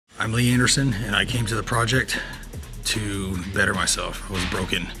I'm Lee Anderson, and I came to the project to better myself. I was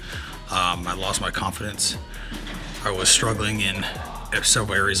broken. I lost my confidence. I was struggling in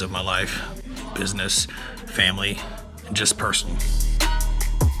several areas of my life: business, family, and just personal.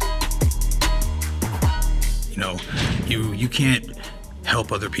 You know, you can't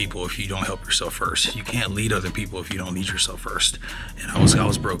help other people if you don't help yourself first. You can't lead other people if you don't lead yourself first. And I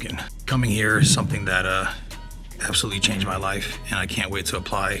was broken. Coming here is something that absolutely changed my life, and I can't wait to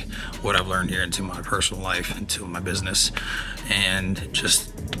apply what I've learned here into my personal life, into my business, and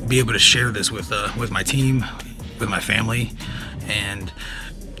just be able to share this with my team, with my family, and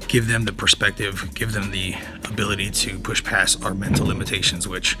give them the perspective, give them the ability to push past our mental limitations,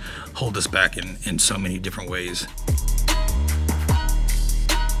 which hold us back in so many different ways.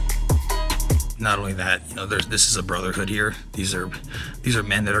 Not only that, you know, this is a brotherhood here. These are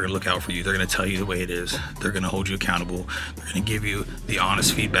men that are gonna look out for you. They're gonna tell you the way it is. They're gonna hold you accountable. They're gonna give you the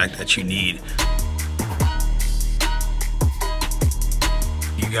honest feedback that you need.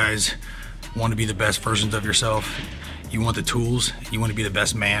 You guys want to be the best versions of yourself. You want the tools. You want to be the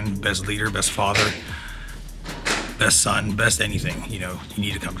best man, best leader, best father, best son, best anything. You know, you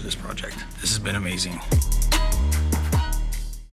need to come to this project. This has been amazing.